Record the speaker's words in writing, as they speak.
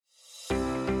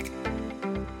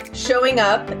Showing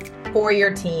up for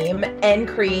your team and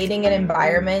creating an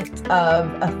environment of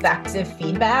effective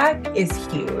feedback is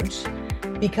huge,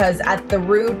 because at the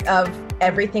root of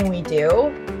everything we do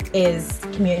is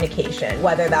communication,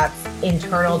 whether that's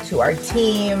internal to our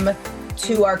team,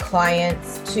 to our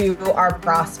clients, to our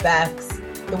prospects,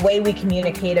 the way we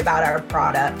communicate about our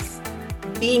products.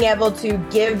 Being able to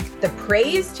give the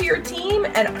praise to your team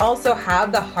and also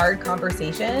have the hard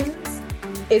conversations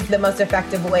is the most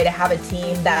effective way to have a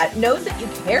team that knows that you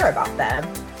care about them.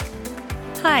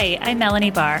 Hi, I'm Melanie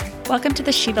Barr. Welcome to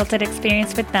the She Built It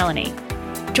Experience with Melanie.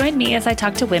 Join me as I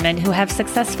talk to women who have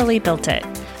successfully built it,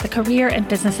 a career and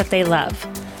business that they love.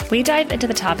 We dive into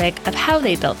the topic of how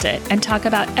they built it and talk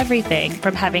about everything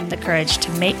from having the courage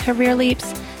to make career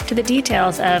leaps to the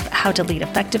details of how to lead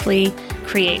effectively,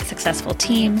 create successful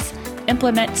teams,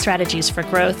 implement strategies for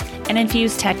growth, and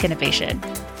infuse tech innovation.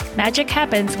 Magic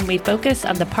happens when we focus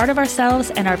on the part of ourselves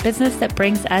and our business that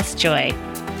brings us joy.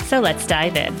 So let's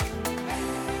dive in.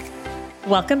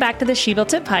 Welcome back to the She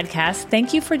Built It podcast.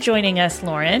 Thank you for joining us,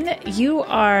 Lauren. You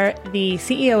are the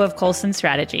CEO of Colson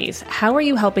Strategies. How are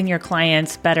you helping your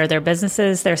clients better their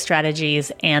businesses, their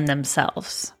strategies, and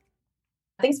themselves?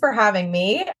 Thanks for having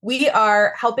me. We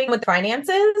are helping with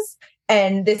finances,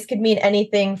 and this could mean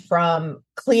anything from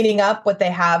cleaning up what they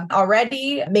have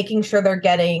already, making sure they're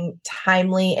getting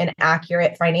timely and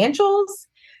accurate financials,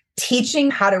 teaching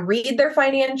how to read their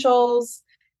financials,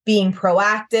 being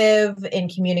proactive in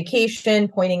communication,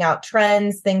 pointing out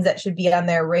trends, things that should be on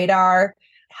their radar,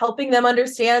 helping them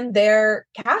understand their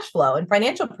cash flow and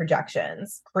financial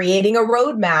projections, creating a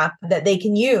roadmap that they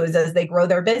can use as they grow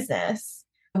their business.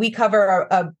 We cover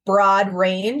a broad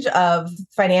range of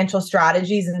financial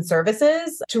strategies and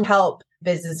services to help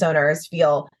business owners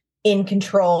feel in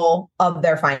control of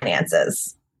their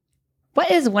finances.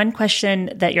 What is one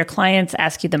question that your clients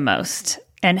ask you the most?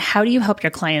 And how do you help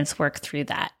your clients work through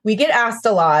that? We get asked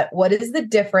a lot, what is the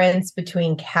difference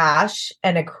between cash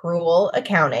and accrual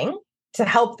accounting? To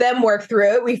help them work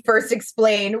through it, we first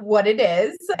explain what it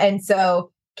is. And so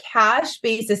cash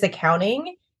basis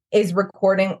accounting is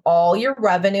recording all your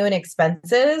revenue and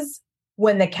expenses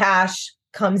when the cash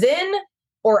comes in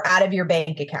or out of your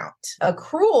bank account.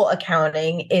 Accrual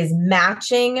accounting is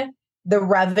matching the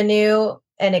revenue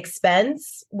and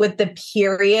expense with the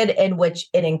period in which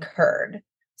it incurred.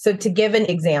 So to give an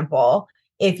example,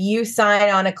 if you sign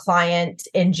on a client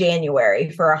in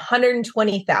January for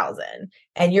 $120,000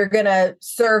 and you're going to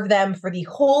serve them for the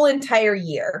whole entire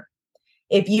year,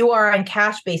 if you are on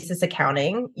cash basis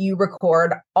accounting, you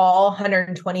record all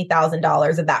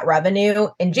 $120,000 of that revenue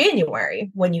in January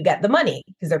when you get the money,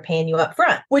 because they're paying you up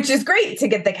front, which is great to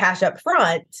get the cash up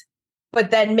front,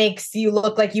 but then makes you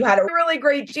look like you had a really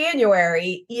great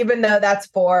January, even though that's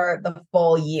for the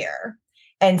full year.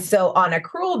 And so on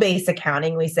accrual-based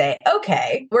accounting, we say,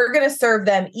 okay, we're going to serve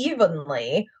them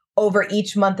evenly over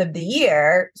each month of the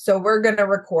year. So we're going to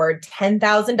record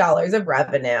 $10,000 of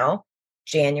revenue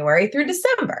January through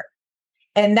December.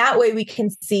 And that way we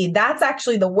can see that's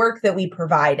actually the work that we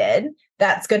provided.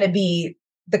 That's going to be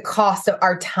the cost of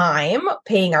our time,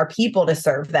 paying our people to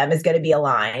serve them is going to be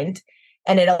aligned.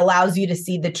 And it allows you to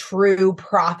see the true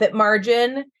profit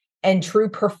margin and true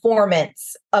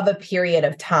performance of a period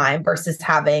of time versus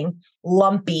having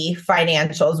lumpy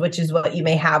financials, which is what you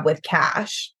may have with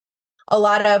cash. A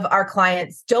lot of our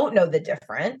clients don't know the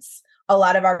difference. A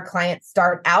lot of our clients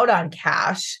start out on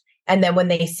cash. And then when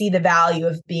they see the value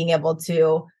of being able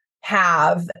to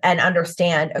have and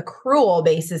understand accrual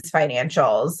basis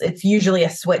financials, it's usually a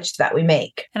switch that we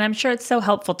make. And I'm sure it's so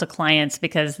helpful to clients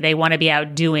because they want to be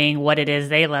out doing what it is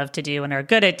they love to do and are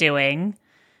good at doing,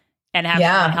 and have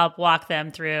someone help walk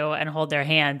them through and hold their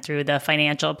hand through the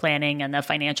financial planning and the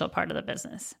financial part of the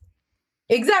business.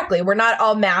 Exactly. We're not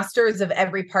all masters of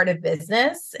every part of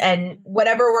business, and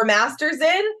whatever we're masters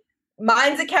in,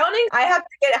 mine's accounting, I have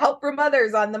to get help from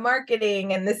others on the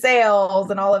marketing and the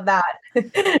sales and all of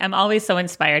that. I'm always so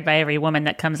inspired by every woman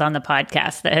that comes on the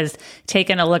podcast that has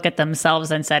taken a look at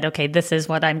themselves and said, okay, this is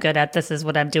what I'm good at. This is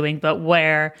what I'm doing. But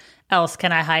where else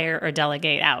can I hire or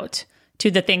delegate out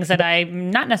to the things that I'm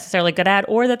not necessarily good at,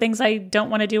 or the things I don't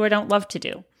want to do or don't love to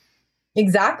do?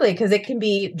 Exactly. Because it can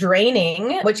be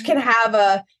draining, which can have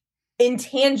a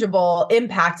intangible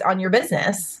impact on your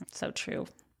business. So true.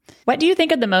 What do you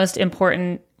think are the most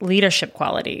important leadership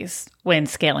qualities when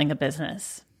scaling a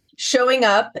business? Showing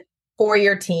up for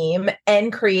your team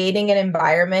and creating an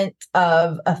environment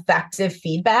of effective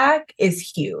feedback is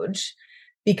huge,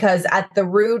 because at the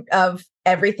root of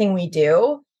everything we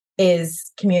do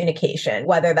is communication,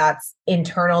 whether that's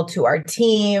internal to our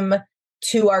team,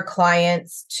 to our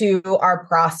clients, to our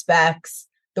prospects,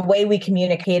 the way we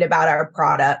communicate about our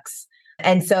products.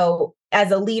 And so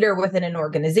as a leader within an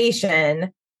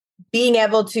organization, being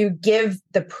able to give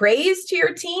the praise to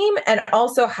your team and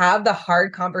also have the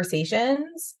hard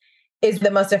conversations is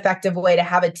the most effective way to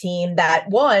have a team that,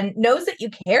 one, knows that you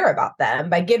care about them.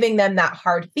 By giving them that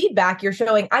hard feedback, you're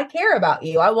showing, I care about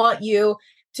you. I want you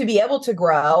to be able to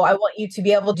grow. I want you to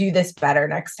be able to do this better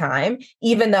next time,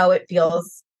 even though it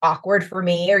feels awkward for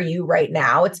me or you right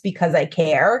now. It's because I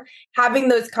care. Having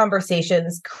those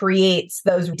conversations creates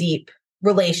those deep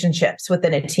relationships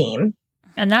within a team.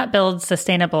 And that builds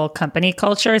sustainable company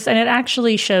cultures. And it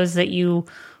actually shows that you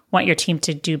want your team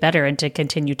to do better and to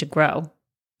continue to grow.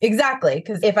 Exactly.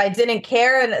 Because if I didn't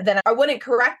care, then I wouldn't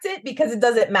correct it because it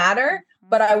doesn't matter.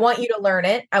 But I want you to learn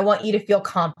it. I want you to feel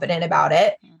confident about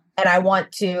it. And I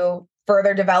want to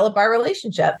further develop our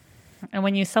relationship. And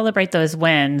when you celebrate those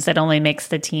wins, it only makes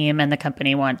the team and the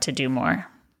company want to do more.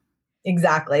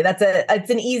 Exactly. It's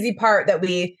an easy part that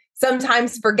we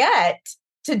sometimes forget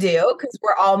to do because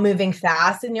we're all moving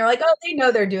fast and you're like, oh, they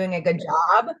know they're doing a good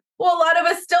job. Well, a lot of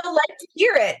us still like to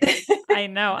hear it. I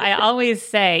know. I always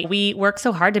say we work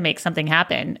so hard to make something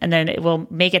happen and then it will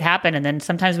make it happen. And then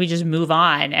sometimes we just move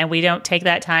on and we don't take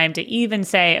that time to even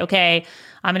say, okay,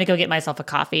 I'm going to go get myself a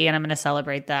coffee and I'm going to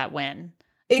celebrate that win.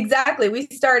 Exactly. We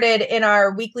started in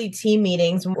our weekly team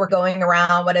meetings when we're going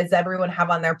around. What does everyone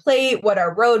have on their plate? What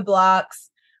are roadblocks?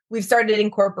 We've started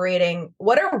incorporating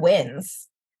what are wins?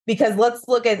 Because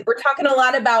we're talking a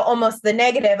lot about almost the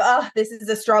negative. Oh, this is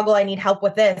a struggle. I need help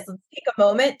with this. Let's take a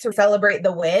moment to celebrate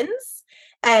the wins.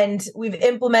 And we've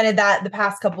implemented that the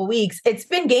past couple of weeks. It's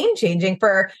been game changing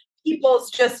for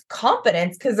people's just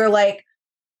confidence because they're like,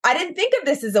 I didn't think of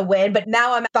this as a win, but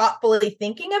now I'm thoughtfully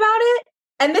thinking about it.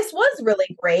 And this was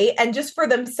really great. And just for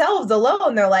themselves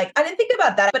alone, they're like, I didn't think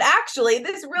about that. But actually,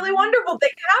 this really wonderful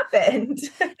thing happened.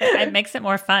 It makes it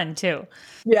more fun too.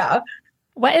 Yeah.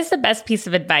 What is the best piece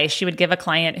of advice you would give a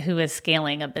client who is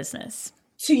scaling a business?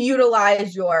 To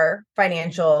utilize your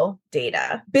financial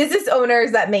data. Business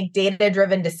owners that make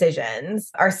data-driven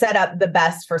decisions are set up the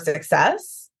best for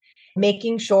success,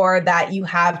 making sure that you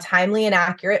have timely and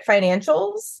accurate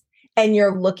financials and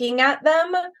you're looking at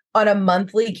them on a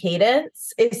monthly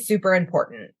cadence is super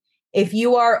important. If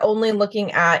you are only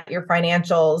looking at your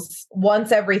financials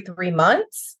once every 3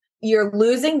 months, you're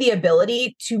losing the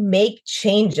ability to make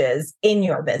changes in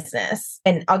your business.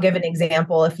 And I'll give an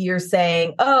example. If you're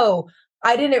saying, oh,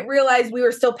 I didn't realize we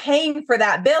were still paying for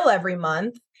that bill every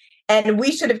month and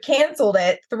we should have canceled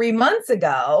it 3 months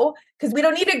ago because we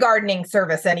don't need a gardening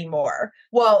service anymore.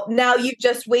 Well, now you've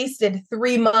just wasted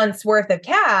 3 months worth of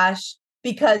cash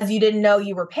because you didn't know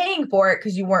you were paying for it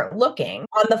because you weren't looking.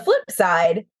 On the flip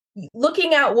side,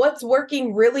 looking at what's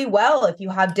working really well if you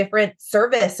have different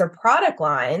service or product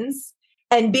lines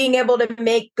and being able to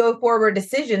make go forward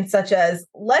decisions such as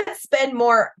let's spend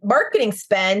more marketing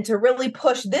spend to really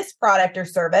push this product or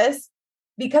service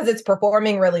because it's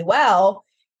performing really well.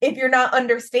 If you're not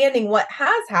understanding what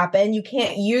has happened, you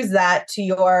can't use that to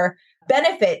your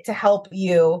benefit to help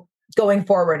you going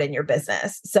forward in your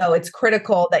business. So it's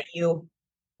critical that you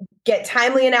get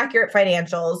timely and accurate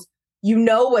financials. You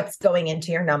know what's going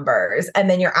into your numbers, and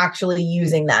then you're actually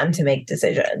using them to make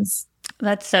decisions.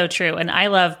 That's so true. And I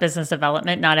love business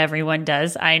development. Not everyone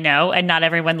does, I know, and not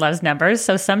everyone loves numbers.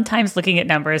 So sometimes looking at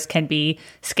numbers can be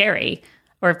scary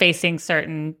or facing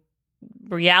certain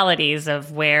realities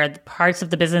of where the parts of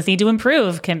the business need to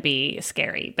improve can be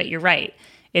scary. But you're right.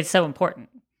 It's so important.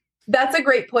 That's a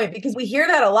great point because we hear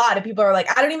that a lot. And people are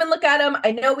like, I don't even look at them.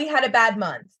 I know we had a bad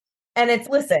month. And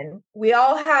listen, we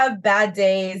all have bad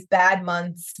days, bad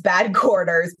months, bad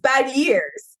quarters, bad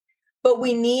years, but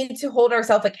we need to hold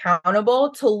ourselves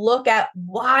accountable to look at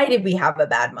why did we have a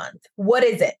bad month? What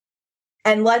is it?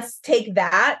 And let's take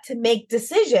that to make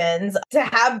decisions to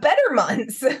have better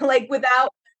months, like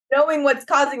without knowing what's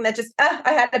causing that. Just, I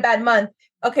had a bad month.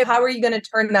 Okay, how are you going to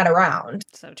turn that around?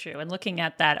 So true. And looking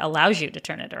at that allows you to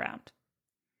turn it around.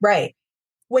 Right.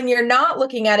 When you're not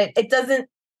looking at it, it doesn't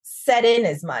set in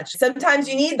as much. Sometimes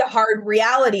you need the hard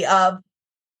reality of,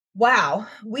 wow,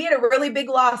 we had a really big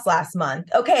loss last month.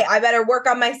 Okay, I better work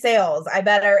on my sales. I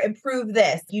better improve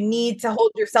this. You need to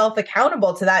hold yourself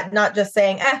accountable to that, not just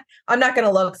saying, I'm not going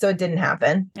to look, so it didn't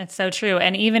happen. It's so true.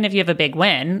 And even if you have a big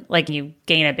win, like you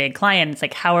gain a big client, it's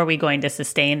like, how are we going to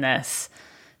sustain this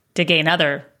to gain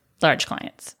other large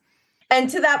clients? And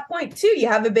to that point too, you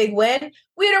have a big win.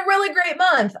 We had a really great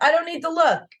month. I don't need to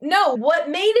look. No, what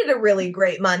made it a really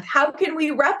great month? How can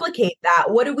we replicate that?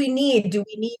 What do we need? Do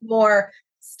we need more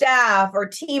staff or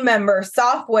team members,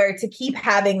 software to keep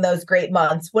having those great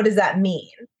months? What does that mean?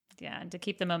 Yeah, and to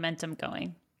keep the momentum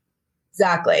going.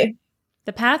 Exactly.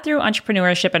 The path through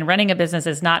entrepreneurship and running a business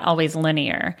is not always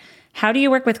linear. How do you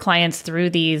work with clients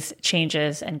through these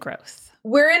changes and growth?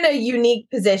 We're in a unique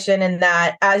position in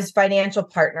that as financial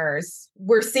partners,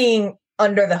 we're seeing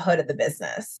under the hood of the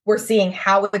business. We're seeing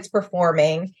how it's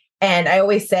performing. And I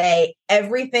always say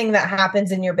everything that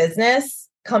happens in your business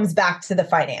comes back to the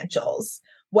financials,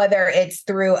 whether it's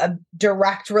through a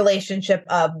direct relationship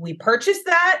of we purchased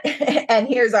that and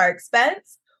here's our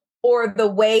expense, or the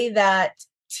way that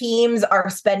teams are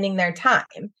spending their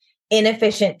time.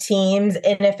 Inefficient teams,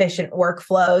 inefficient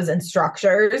workflows and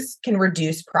structures can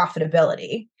reduce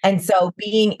profitability. And so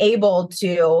being able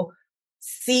to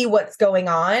see what's going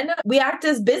on, we act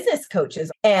as business coaches.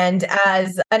 And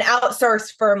as an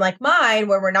outsourced firm like mine,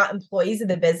 where we're not employees of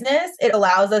the business, it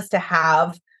allows us to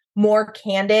have more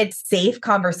candid, safe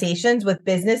conversations with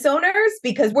business owners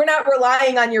because we're not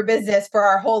relying on your business for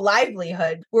our whole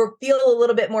livelihood. We feel a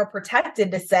little bit more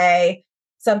protected to say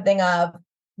something of,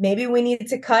 maybe we need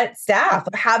to cut staff,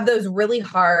 have those really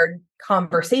hard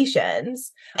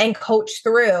conversations and coach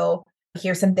through.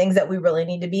 Here's some things that we really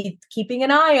need to be keeping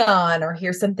an eye on, or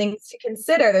here's some things to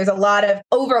consider. There's a lot of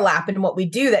overlap in what we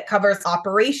do that covers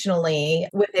operationally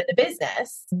within the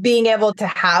business. Being able to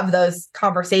have those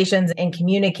conversations and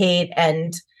communicate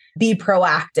and be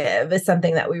proactive is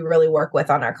something that we really work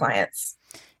with on our clients.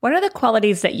 What are the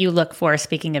qualities that you look for,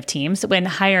 speaking of teams, when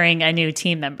hiring a new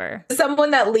team member?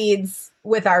 Someone that leads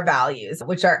with our values,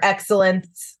 which are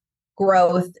excellence,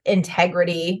 growth,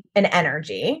 integrity, and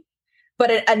energy.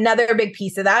 But another big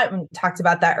piece of that, and we talked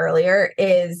about that earlier,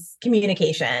 is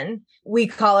communication. We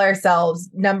call ourselves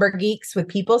number geeks with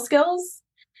people skills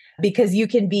because you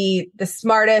can be the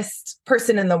smartest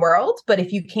person in the world, but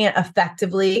if you can't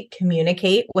effectively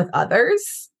communicate with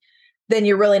others, then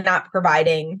you're really not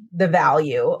providing the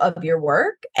value of your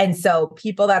work. And so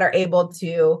people that are able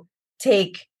to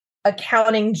take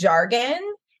accounting jargon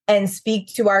and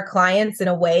speak to our clients in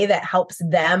a way that helps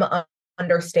them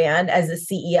understand as a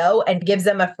CEO and gives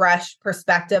them a fresh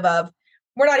perspective of,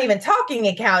 we're not even talking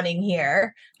accounting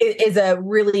here, it is a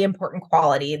really important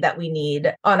quality that we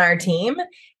need on our team.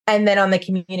 And then on the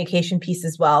communication piece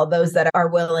as well, those that are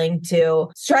willing to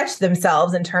stretch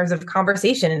themselves in terms of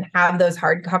conversation and have those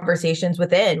hard conversations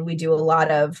within. We do a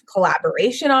lot of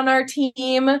collaboration on our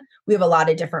team. We have a lot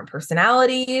of different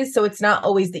personalities. So it's not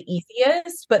always the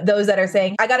easiest, but those that are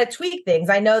saying, I got to tweak things.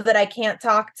 I know that I can't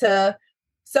talk to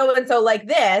so-and-so like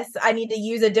this. I need to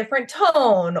use a different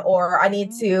tone, or I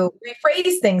need to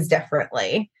rephrase things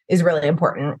differently is really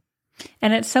important.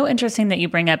 And it's so interesting that you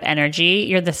bring up energy.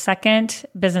 You're the second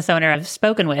business owner I've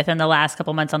spoken with in the last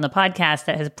couple months on the podcast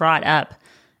that has brought up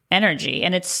energy.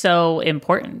 And it's so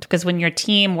important because when your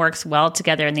team works well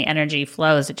together and the energy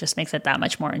flows, it just makes it that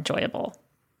much more enjoyable.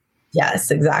 Yes,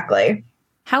 exactly.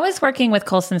 How is working with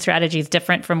Colson Strategies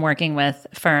different from working with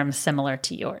firms similar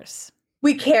to yours?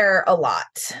 We care a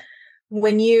lot.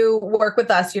 When you work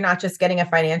with us, you're not just getting a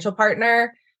financial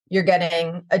partner, you're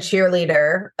getting a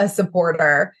cheerleader, a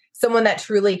supporter, someone that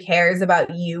truly cares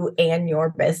about you and your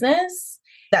business.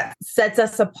 That sets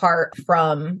us apart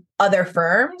from other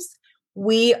firms.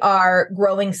 We are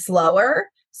growing slower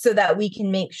so that we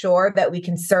can make sure that we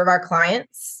can serve our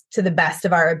clients to the best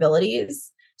of our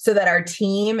abilities, so that our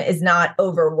team is not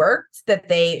overworked, that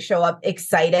they show up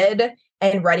excited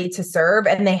and ready to serve,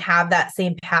 and they have that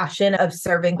same passion of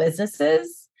serving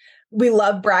businesses. We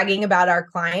love bragging about our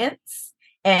clients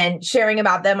and sharing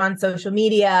about them on social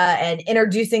media and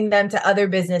introducing them to other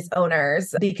business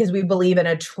owners because we believe in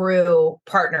a true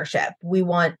partnership. We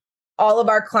want all of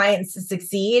our clients to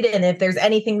succeed. And if there's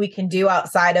anything we can do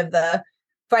outside of the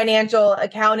financial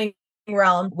accounting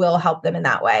realm, we'll help them in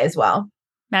that way as well.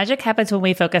 Magic happens when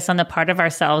we focus on the part of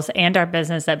ourselves and our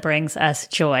business that brings us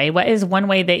joy. What is one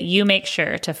way that you make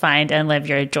sure to find and live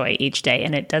your joy each day?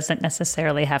 And it doesn't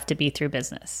necessarily have to be through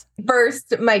business.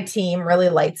 First, my team really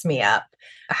lights me up.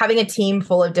 Having a team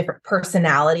full of different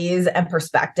personalities and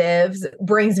perspectives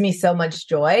brings me so much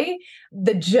joy.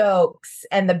 The jokes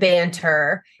and the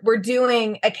banter. We're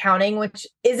doing accounting, which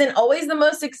isn't always the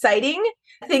most exciting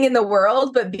thing in the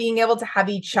world, but being able to have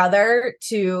each other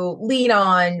to lean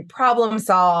on, problem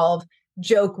solve,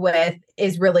 joke with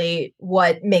is really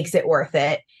what makes it worth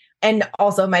it. And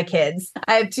also my kids.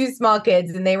 I have two small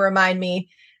kids and they remind me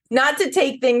not to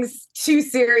take things too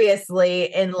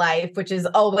seriously in life, which is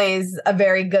always a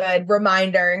very good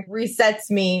reminder and resets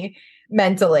me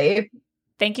mentally.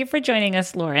 Thank you for joining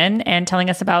us, Lauren, and telling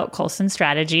us about Colson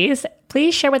Strategies.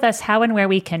 Please share with us how and where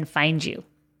we can find you.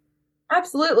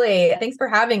 Absolutely. Thanks for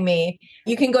having me.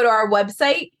 You can go to our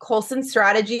website,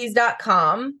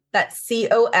 colsonstrategies.com. That's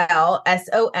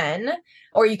Colson.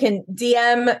 Or you can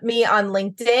DM me on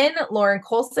LinkedIn, Lauren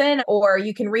Colson, or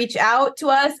you can reach out to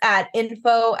us at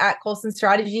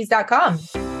info@colsonstrategies.com.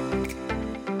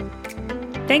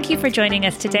 Thank you for joining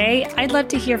us today. I'd love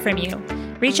to hear from you.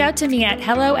 Reach out to me at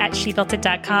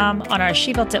hello@shebuiltit.com, on our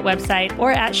She Built It website,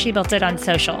 or at She Built It on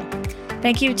social.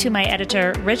 Thank you to my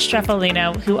editor, Rich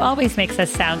Streffolino, who always makes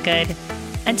us sound good.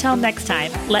 Until next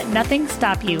time, let nothing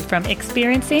stop you from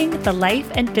experiencing the life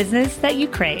and business that you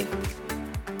crave.